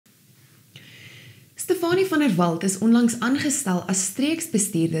Stefanie van der Walt is onlangs aangestel as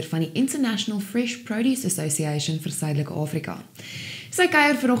streeksbestuurder van die International Fresh Produce Association vir Suidelike Afrika. Sy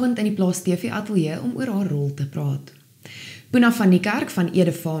kuier vanoggend in die Plaas TV-ateljee om oor haar rol te praat. Poena van Niekerk van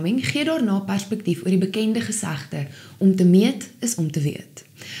Ede Farming gee daarna perspektief oor die bekende gesegde, om te meet is om te weet.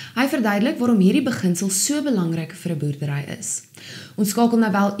 Hy verduidelik waarom hierdie beginsel so belangrik vir 'n boerdery is. Ons skakel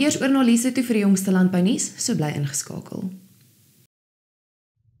nou wel eers oor na Lise toe vir die jongste landbounuus, so bly ingeskakel.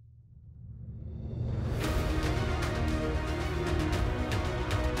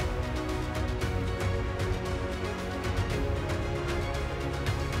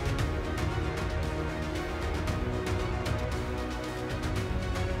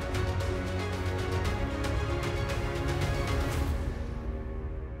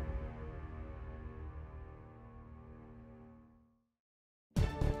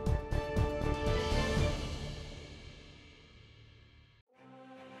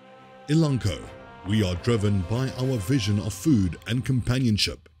 Elanco, we are driven by our vision of food and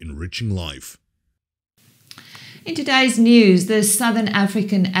companionship, enriching life. In today's news, the Southern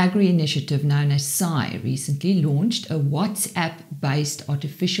African Agri-Initiative known as SAI recently launched a WhatsApp-based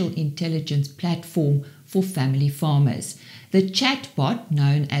artificial intelligence platform for family farmers. The chatbot,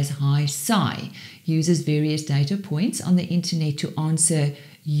 known as Hi SAI, uses various data points on the internet to answer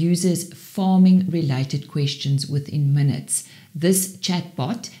users' farming-related questions within minutes. This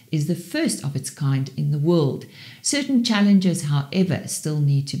chatbot is the first of its kind in the world. Certain challenges, however, still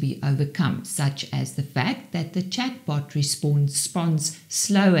need to be overcome, such as the fact that the chatbot responds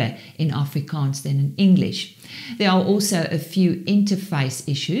slower in Afrikaans than in English. There are also a few interface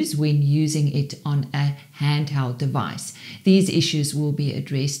issues when using it on a handheld device. These issues will be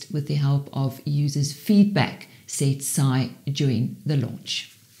addressed with the help of users' feedback, said SAI during the launch.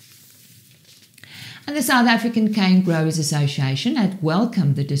 And the South African Cane Growers Association had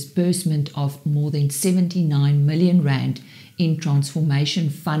welcomed the disbursement of more than 79 million rand in transformation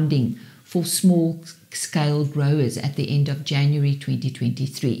funding for small-scale growers at the end of January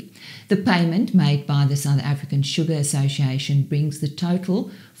 2023. The payment made by the South African Sugar Association brings the total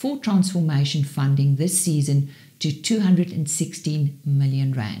for transformation funding this season to 216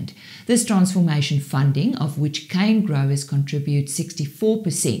 million rand. This transformation funding, of which cane growers contribute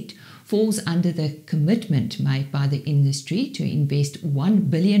 64%, falls under the commitment made by the industry to invest 1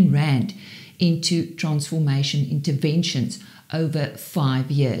 billion rand into transformation interventions over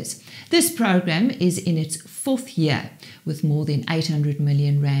 5 years. This program is in its 4th year, with more than 800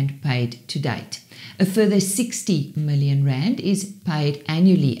 million rand paid to date. A further 60 million rand is paid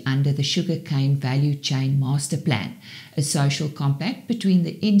annually under the Sugarcane Value Chain Master Plan, a social compact between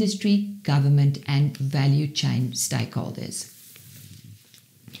the industry, government and value chain stakeholders.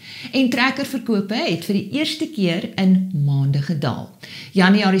 En trekkerverkope het vir die eerste keer in maande gedaal.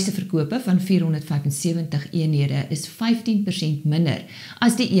 Januarie se verkope van 475 eenhede is 15% minder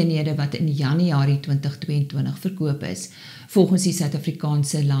as die eenhede wat in Januarie 2022 verkoop is. Volgens die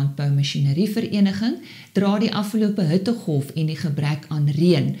Suid-Afrikaanse Landboumasjinerievereniging dra die afgelope hittegolf en die gebrek aan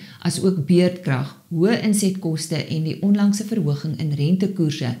reën, as ook beerdkrag, hoë insetkoste en die onlangse verhoging in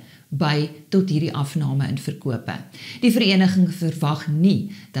rentekoerse by tot hierdie afname in verkope. Die vereniging verwag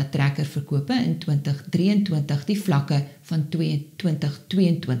nie dat trekkerverkope in 2023 die vlakke van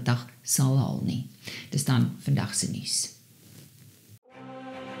 2022 sal haal nie. Dis dan vandag se nuus.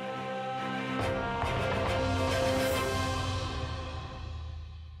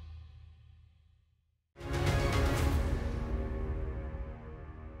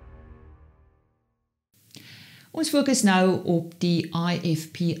 Ons fokus nou op die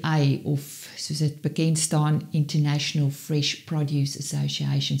IFPA, of soos dit bekend staan, International Fresh Produce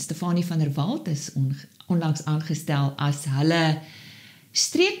Association. Stefanie van der Walt is onlangs aangestel as hulle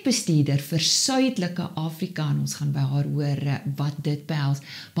streekbestuurder vir Suidelike Afrika, en ons gaan by haar hoor wat dit behels.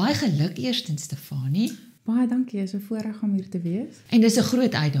 Baie geluk eerstens, Stefanie. Baie dankie, is 'n voorreg om hier te wees. En dis 'n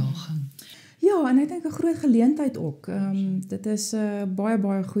groot uitdaging. Ja, en ek dink 'n groot geleentheid ook. Dit is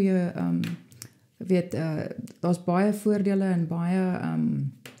baie goeie daar's baie voordele en baie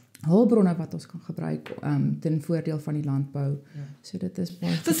hulpbronne wat ons kan gebruik ten voordeel van die landbou. Ja. So dit is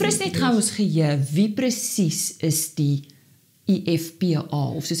baie. Verfris net gou ons geheue, wie presies is die IFPA,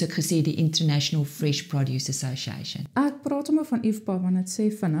 of soos ek gesê, die International Fresh Produce Association? Ek praat sommer van IFPA, want dit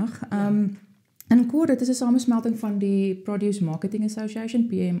sê vinnig. In kort, dit is 'n samesmelting van die Produce Marketing Association,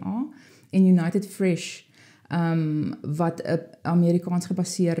 PMA, en United Fresh, wat 'n Amerikaans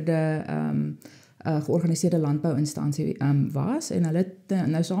gebaseerde georganiseerde landbouinstansie was, en hulle het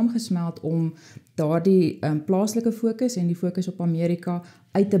nou saamgesmeld om daardie plaaslike fokus en die fokus op Amerika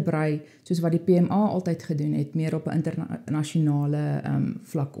uit te brei, soos wat die PMA altyd gedoen het, meer op 'n internasionale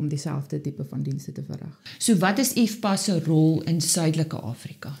vlak om dieselfde tipe van dienste te verrig. So wat is IFPA se rol in Suidelike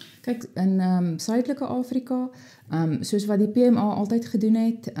Afrika? Kyk, in Suidelike Afrika, soos wat die PMA altyd gedoen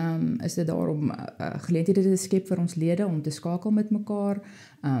het, is dit daar om geleenthede te skep vir ons lede, om te skakel met mekaar,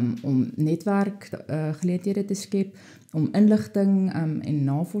 om netwerk geleenthede te skep, om inligting en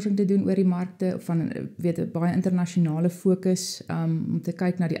navorsing te doen oor die markte, van baie internasionale fokus, om te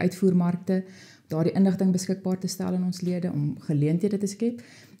kyk na die uitvoermarkte, daardie inligting beskikbaar te stel aan ons lede, om geleenthede te skep.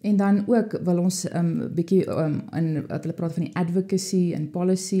 En dan ook wil ons bietjie in wat hulle praat van die advocacy en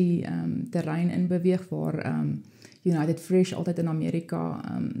policy terrein in beweeg, waar United Fresh altyd in Amerika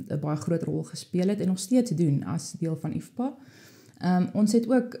 'n baie groot rol gespeel het en nog steeds doen as deel van IFPA. Ons het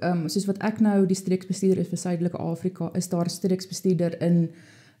ook, soos wat ek nou die streeksbestuurder is vir Suidelike Afrika, is daar 'n streeksbestuurder in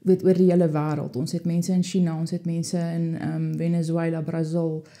oor die hele wêreld. Ons het mense in China, ons het mense in Venezuela,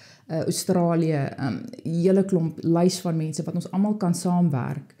 Brazil, Australië, hele klomp lys van mense wat ons almal kan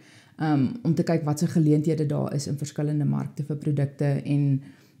saamwerk om te kyk wat se geleenthede daar is in verskillende markte vir produkte en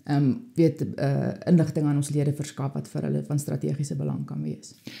inligting aan ons lede verskaf wat vir hulle van strategiese belang kan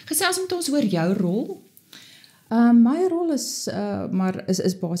wees. Gesels met ons oor jou rol. My rol is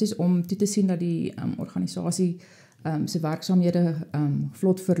basies om toe te sien dat die organisasie se werksaamhede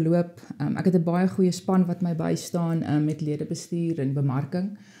vlot verloop. Ek het 'n baie goeie span wat my bystaan met ledebestuur en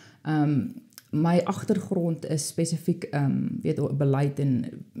bemarking. My agtergrond is spesifiek beleid en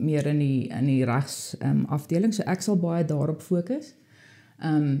meer in die regs afdeling, so ek sal baie daarop fokus.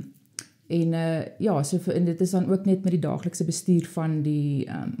 En dit is dan ook net met die daaglikse bestuur van die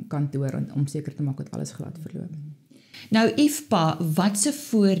kantoor om seker te maak dat alles glad verloop. Nou IFPA, wat se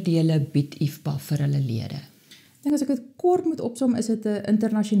voordele bied IFPA vir hulle lede? Ek dink as ek dit kort moet opsom, is dit 'n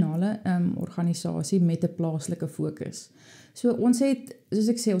internasionale organisasie met 'n plaaslike fokus. So ons het, soos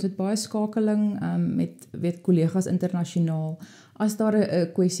ek sê, ons het baie skakeling met kollegas internasionaal. As daar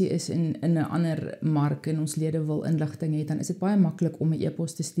 'n kwessie is in 'n ander mark en ons lede wil inligting hê, dan is dit baie maklik om 'n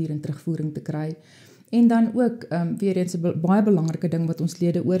e-pos te stuur en terugvoering te kry. En dan ook weer eens 'n baie belangrike ding wat ons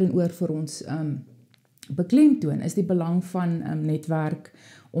lede oor en oor vir ons beklemtoon, is die belang van netwerk,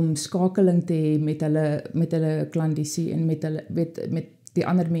 om skakeling te hê met hulle klandisie en met die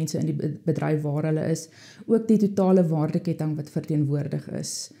ander mense in die bedryf waar hulle is, ook die totale waardeketting wat verteenwoordig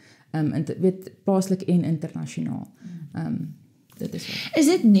is, plaaslik en internasionaal. Dit is wat. Is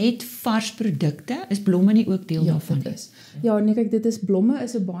dit net vars produkte? Is blomme nie ook deel daarvan? Ja, dit is. Ja, nee, kyk, dit is blomme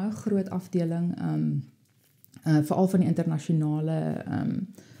is 'n baie groot afdeling, veral van die internasionale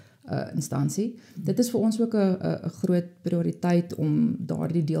instansie. Dit is vir ons ook 'n groot prioriteit om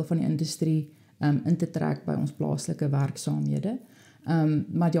daardie deel van die industrie in te trek by ons plaaslike werksaamhede.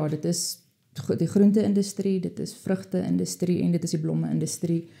 Maar ja, dit is die groente-industrie, dit is vrugte-industrie en dit is die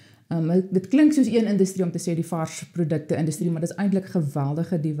blomme-industrie. Dit klink soos een industrie om te sê die vars produkte-industrie, maar dit is eintlik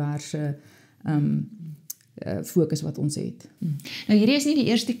geweldige diverse fokus wat ons het. Nou hierdie is nie die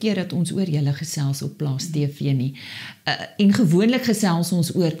eerste keer dat ons oor julle gesels op Plaas TV nie. En gewoonlik gesels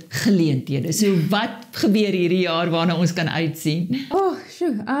ons oor geleenthede. So wat gebeur hierdie jaar waarna ons kan uitsien?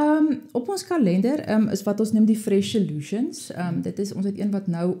 Op ons kalender is wat ons noem die Fresh Solutions. Ons het een wat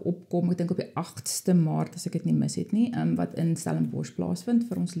nou opkom, ek dink op die 8ste Maart, as ek dit nie mis het nie, wat in Stellenbosch plaasvind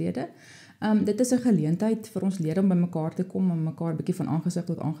vir ons lede. Dit is 'n geleentheid vir ons lede om by mekaar te kom, om mekaar bietjie van aangesig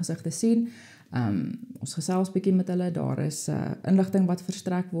tot aangesig te sien. Ons gesels bietjie met hulle, daar is inligting wat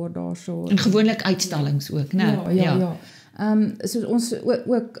verstrek word daarso. En gewoonlik uitstallings ook, né? Ja. So ons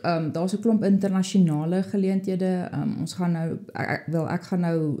ook daar's 'n klomp internasionale geleenthede. Ons gaan nou ek gaan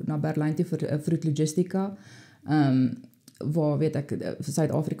nou na Berlyn toe vir Fruit Logistica. Waar ek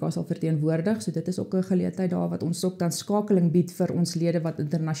Suid-Afrika sal verteenwoordig. So dit is ook 'n geleentheid daar wat ons ook dan skakeling bied vir ons lede wat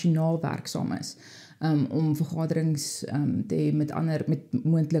internasionaal werksaam is. Om vergaderings te hê met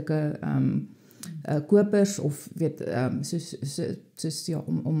moontlike kopers of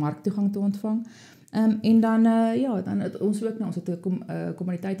om marktoegang te ontvang. En dan dan het ons ook ons het 'n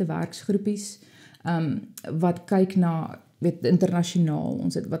kommuniteite werksgroepies wat kyk na internasionaal,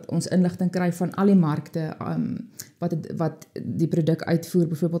 ons inligting kry van al die markte wat die produk uitvoer.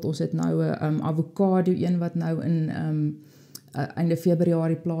 Byvoorbeeld ons het nou 'n avokado een wat nou in einde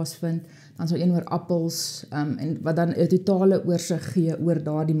Februarie plaasvind, dan so een oor appels en wat dan 'n totale oorsig gee oor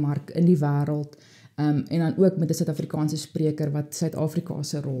daardie mark in die wêreld. En dan ook met 'n Suid-Afrikaanse spreker wat Suid-Afrika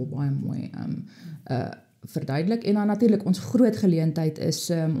se rol baie mooi verduidelik. En dan natuurlik ons groot geleentheid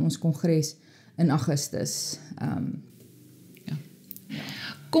is ons kongres in Augustus.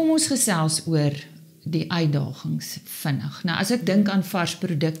 Kom ons gesels oor die uitdagings vinnig. Nou as ek dink aan vars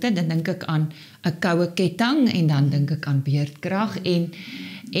produkte, dan dink ek aan 'n koue ketting en dan dink ek aan beerdkrag en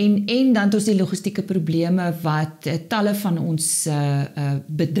dan het ons die logistieke probleme wat talle van ons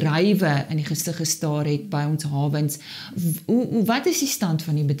bedrywe in die gesig gestaar het by ons hawens. Wat is die stand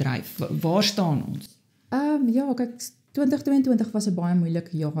van die bedryf? Waar staan ons? Ja, kyk, 2022 was 'n baie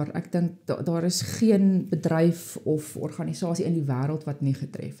moeilike jaar. Ek dink daar is geen bedryf of organisasie in die wêreld wat nie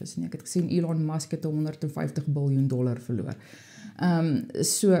getref is nie. Ek het gesien Elon Musk het $150 biljoen verloor.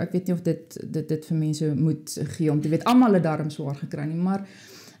 So ek weet nie of dit vir mense moet gee om te weet almal het daarom swaar gekry nie, maar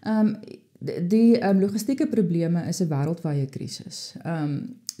die logistieke probleme is 'n wêreldwye krisis.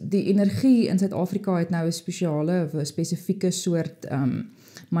 Die energie in Suid-Afrika het nou 'n spesifieke soort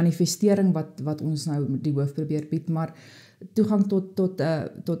manifestering wat ons nou die hoof probeer bied, maar toegang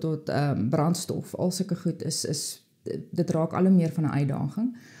tot brandstof, al sulke goed dit raak al hoe meer van 'n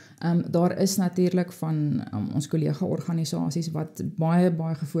uitdaging. Daar is natuurlik van ons kollega-organisasies wat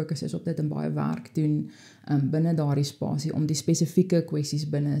baie gefokus is op dit en baie werk doen binne daardie spasie om die spesifieke kwessies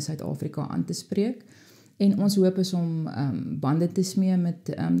binne Suid-Afrika aan te spreek. En ons hoop is om bande te smee met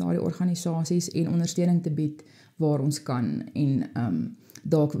daardie organisasies en ondersteuning te bied waar ons kan en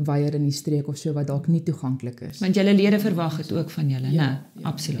dalk weier in die streek of so wat dalk nie toeganklik is. Want julle lede verwag het ook van julle, ja,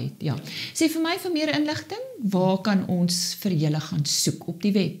 absoluut, ja. Sê vir my vir meer inligting, waar kan ons vir julle gaan soek op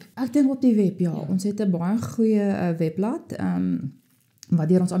die web? Ek dink op die web, ja. Ons het 'n baie goeie webblad wat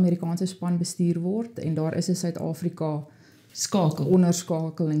deur ons Amerikaanse span bestuur word en daar is 'n Suid-Afrika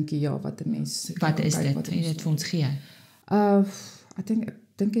onderskakelingkie, ja, wat 'n mens Wat is dit? Kan jy dit vir ons gee? Ek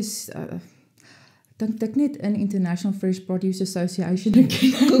dink is dink net in International Fresh Produce Association.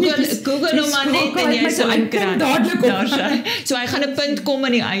 Google hom maar net en jy so inkry. Daar sy. So hy gaan 'n punt kom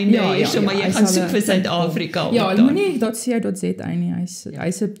aan die einde hier, so maar jy gaan soek vir Suid-Afrika. Ja, moenie .co.za nie,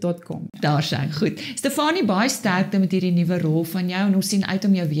 hy's op .com. Daar sy, goed. Stefanie, baie sterkte met hierdie nuwe rol van jou en ons sien uit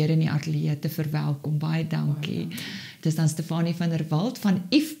om jou weer in die ateljee te verwelkom. Baie dankie. Dis dan Stefanie van der Walt van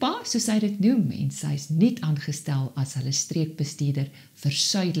IFPA, soos sy dit noem, en sy is nie aangestel as hulle streekbestuurder vir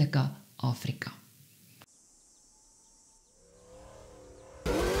Suidelike Afrika.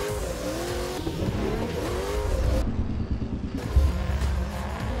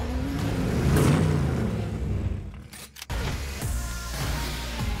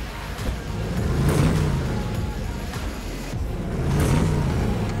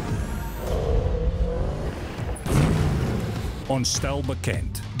 Ons stel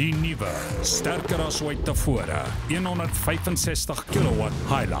bekend, die nuwe, sterker as ooit tevore, 165 kW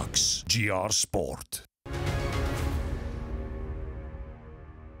Hilux GR Sport.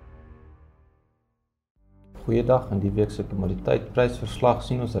 Goeiedag, in die week se kommoditeitprysverslag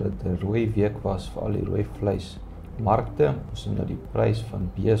sien ons dat dit 'n rooi week was vir al die rooi vleismarkte. Ons sien dat die prys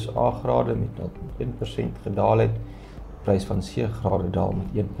van BSA grade met 0,1% gedaal het, die prys van C grade daal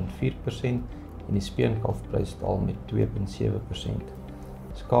met 1,4%. En die speenkalfprys daal met 2,7%.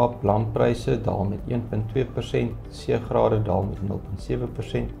 Skaap-lampryse daal met 1,2%, C-grade daal met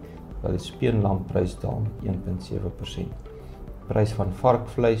 0,7%, terwyl die speenlamprys daal met 1,7%. Prys van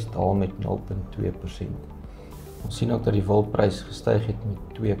varkvleis daal met 0,2%. Ons sien ook dat die wolprys gestyg het met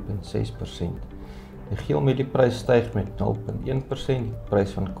 2,6%. Die geelmielie-prys styg met 0,1%, die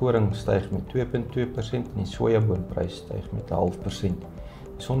prys van koring styg met 2,2% en die sojaboonprys styg met 0,5%.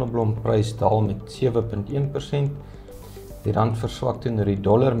 Die sonneblomprys daal met 7,1%, die rand verswak teenoor die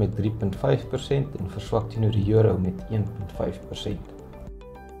dollar met 3,5% en verswak teenoor die euro met 1,5%.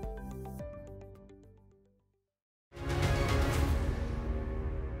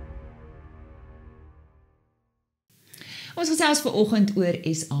 Ons gesels vanoggend oor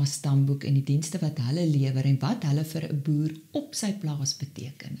SA Stamboek en die dienste wat hulle lewer en wat hulle vir 'n boer op sy plaas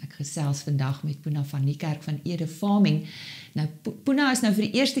beteken. Ek gesels vandag met Poena van Niekerk van Ede Farming. Nou Poena is nou vir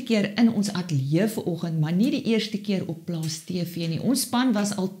die eerste keer in ons ateljee vanoggend, maar nie die eerste keer op Plaas TV nie. Ons span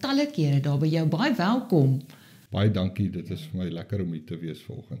was al talle kere daar by jou. Baie welkom. Baie dankie, dit is vir my lekker om hier te wees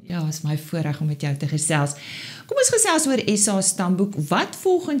vanoggend. Ja, is my voorreg om met jou te gesels. Kom ons gesels oor SA Stamboek. Wat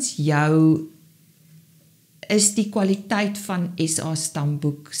volgens jou is die kwaliteit van SA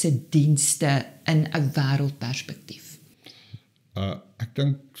Stamboek se dienste in 'n wêreldperspektief? Ek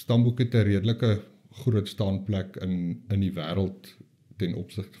dink Stamboek het 'n redelike groot staanplek in die wêreld ten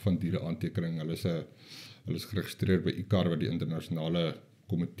opsigte van diere-aantekening. Hulle is geregistreer by ICAR wat die internasionale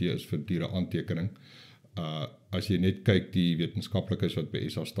komitee is vir diere-aantekening. As jy net kyk die wetenskaplikes wat by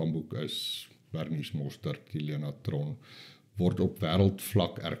SA Stamboek is, Bernice Mostert, Helena Tron, word op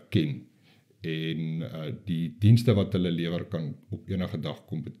wêreldvlak erken. En die dienste wat hulle lewer kan op enige dag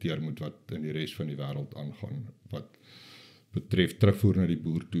kompeteer met wat in die res van die wêreld aangaan, wat betref terugvoer na die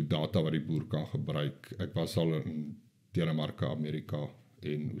boer toe, data wat die boer kan gebruik. Ek was al in Denemarke, Amerika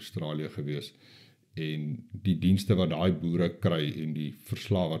en Australië gewees, en die dienste wat daai boere kry en die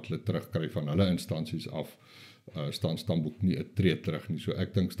verslae wat hulle terugkry van hulle instansies af, staan Stamboek nie 'n tree terug nie. So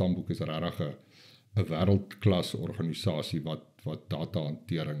ek dink Stamboek is regtig 'n wêreldklas organisasie wat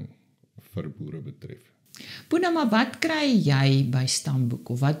datahantering vir boere betref. Poena, maar wat kry jy by Stamboek,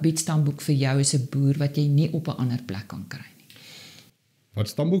 of wat bied Stamboek vir jou as 'n boer wat jy nie op 'n ander plek kan kry nie? Wat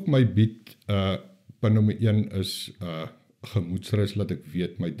Stamboek my bied, punt nommer 1 is gemoedsrus, dat ek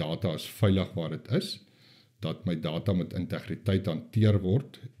weet my data is veilig waar dit is, dat my data met integriteit hanteer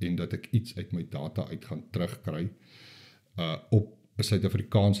word, en dat ek iets uit my data uit gaan terugkry, op 'n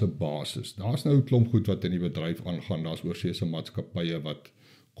Suid-Afrikaanse basis. Daar's nou 'n klomp goed wat in die bedryf aangaan, daar's oorseese maatskappye wat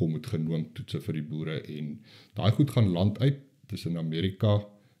kom met genoomtoetse vir die boere, en daai goed gaan land uit, tussen Amerika,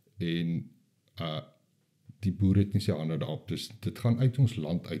 en die boere het nie sy hande daarop, dus dit gaan uit ons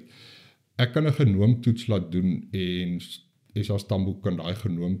land uit. Ek kan 'n genoomtoets laat doen, en SA Stamboek kan daai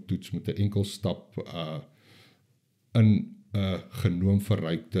genoomtoets met 'n enkel stap in 'n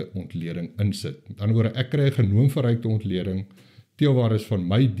genoomverrykte ontleding insit. Met ander woorde, ek kry 'n genoomverrykte ontleding, teelwaar is van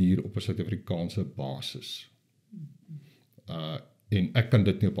my dier op 'n Suid-Afrikaanse basis. En ek kan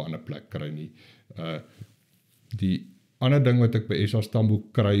dit nie op 'n ander plek kry nie. Die ander ding wat ek by SA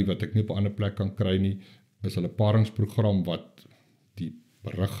Stamboek kry, wat ek nie op 'n ander plek kan kry nie, is hulle paringsprogram wat die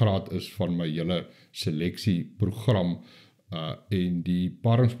ruggraat is van my hele seleksieprogram, en die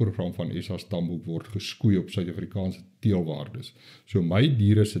paringsprogram van SA Stamboek word geskoei op Suid-Afrikaanse teelwaardes. So my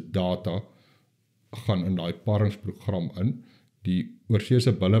diere se data gaan in daai paringsprogram in. Die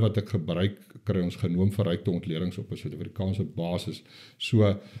oorseese bulle wat ek gebruik, kry ons genoomverrykte ontledings op 'n Suid-Afrikaanse basis. So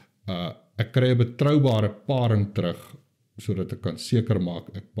ek kry 'n betroubare paring terug, sodat ek kan seker maak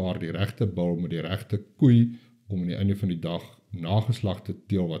ek paar die regte bul met die regte koei, om aan die einde van die dag nageslagte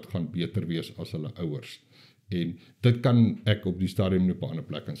teel wat gaan beter wees as hulle ouers. En dit kan ek op die stadium nie op 'n ander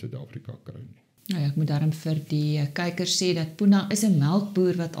plek in Suid-Afrika kry nie. Nou ja, ek moet daarom vir die kykers sê dat Poena is 'n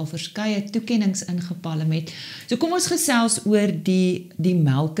melkboer wat al verskeie toekennings ingepalem het. So kom ons gesels oor die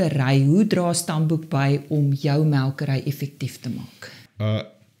melkery. Hoe dra Stamboek by om jou melkery effektief te maak?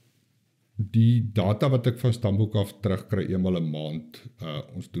 Die data wat ek van Stamboek af terugkry eenmal 'n maand.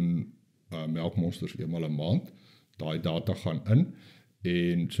 Ons doen melkmonsters eenmal 'n maand. Daai data gaan in,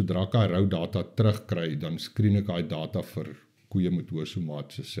 en sodra ek daai rou data terugkry, dan screen ek daai data vir koeie met hoë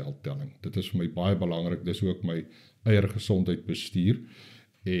somatiese seltelling. Dit is vir my baie belangrik, dis hoe ek my eiergesondheid bestuur,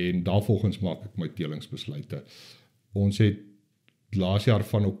 en daarvolgens maak ek my telingsbesluite. Ons het laas jaar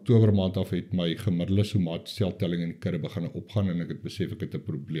van Oktober maand af het my gemiddelde somatiese seltelling in die kudde begin opgaan, en ek het besef ek het 'n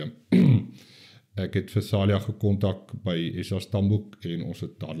probleem. Ek het vir Salia gekontak by SA Stamboek, en ons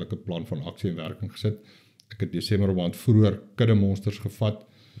het dadelik 'n plan van aksie in werking gesit. Ek het Desember maand vroeër kuddemonsters gevat.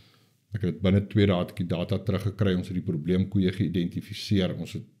 Ek het binne 2 dae die data teruggekry, ons het die probleemkoeie geïdentifiseer,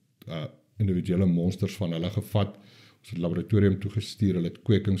 ons het individuele monsters van hulle gevat, ons het laboratorium toegestuur, hulle het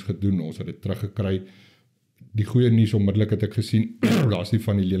kwekings gedoen, ons het dit teruggekry. Die goeie nuus onmiddellik het ek gesien, daar's nie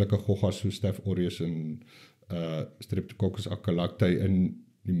van die lelike goggas so Staph aureus en Streptococcus agalactiae in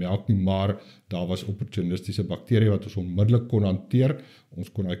die melk nie, maar daar was opportunistiese bakterieë wat ons onmiddellik kon hanteer. Ons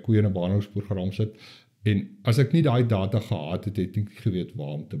kon daai koeie in 'n behandelingsprogram sit. En as ek nie daai data gehad het, het ek nie geweet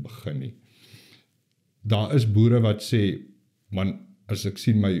waar om te begin nie. Daar is boere wat sê, man, as ek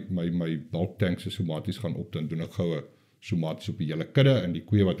sien my melktanks se somaties gaan op, dan doen ek goue somaties op die hele kudde, en die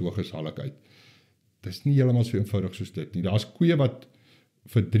koeie wat hoog is, haal ek uit. Dit is nie heeltemal so eenvoudig soos dit nie. Daar's koeie wat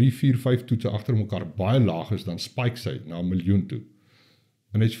vir 3, 4, 5 toetse agter mekaar baie laag is, dan spike sy na 1 miljoen toe.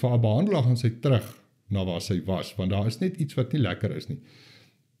 En as jy vir haar behandel, gaan sy terug na waar sy was, want daar is net iets wat nie lekker is nie.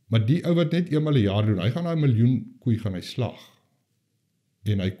 Maar die ou wat net eenmal 'n jaar doen, hy gaan daai 1 miljoen koei gaan hy slag.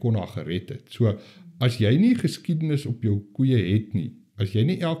 En hy kon haar gered het. So, as jy nie geskiedenis op jou koeie het nie, as jy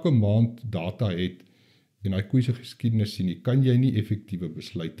nie elke maand data het, en daai koei se geskiedenis sien nie, kan jy nie effektiewe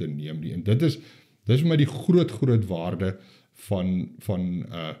besluite neem nie. En dit is vir my die groot waarde van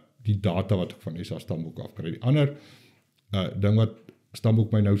die data wat ek van SA Stamboek afkry. Die ander ding wat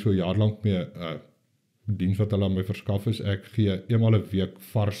Stamboek my nou so 'n jaar lank mee diens wat hulle aan my verskaf is, ek gee eenmal 'n week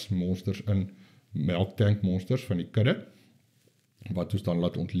vars monsters in, melktankmonsters van die kudde, wat ons dan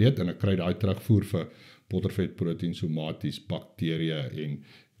laat ontleed, en ek kry daai terugvoer vir bottervet, proteïen, somaties, bakterieë,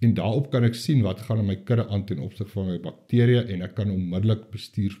 en daarop kan ek sien wat gaan in my kudde aan ten opsigte van my bakterieë, en ek kan onmiddellik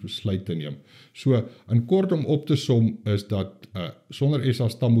bestuursbesluite neem. So, in kort om op te som, is dat sonder SA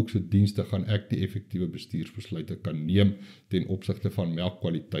Stamboek se dienste gaan ek nie effektiewe bestuursbesluite kan neem ten opsigte van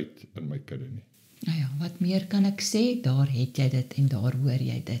melkkwaliteit in my kudde nie. Nou ja, wat meer kan ek sê? Daar het jy dit en daar hoor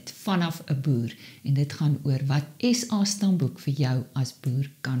jy dit vanaf 'n boer. En dit gaan oor wat SA Stamboek vir jou as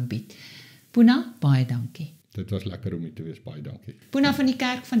boer kan bied. Poena, baie dankie. Dit was lekker om hier te wees, baie dankie. Poena van die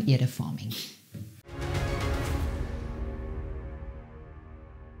Kerk van Ede Farming.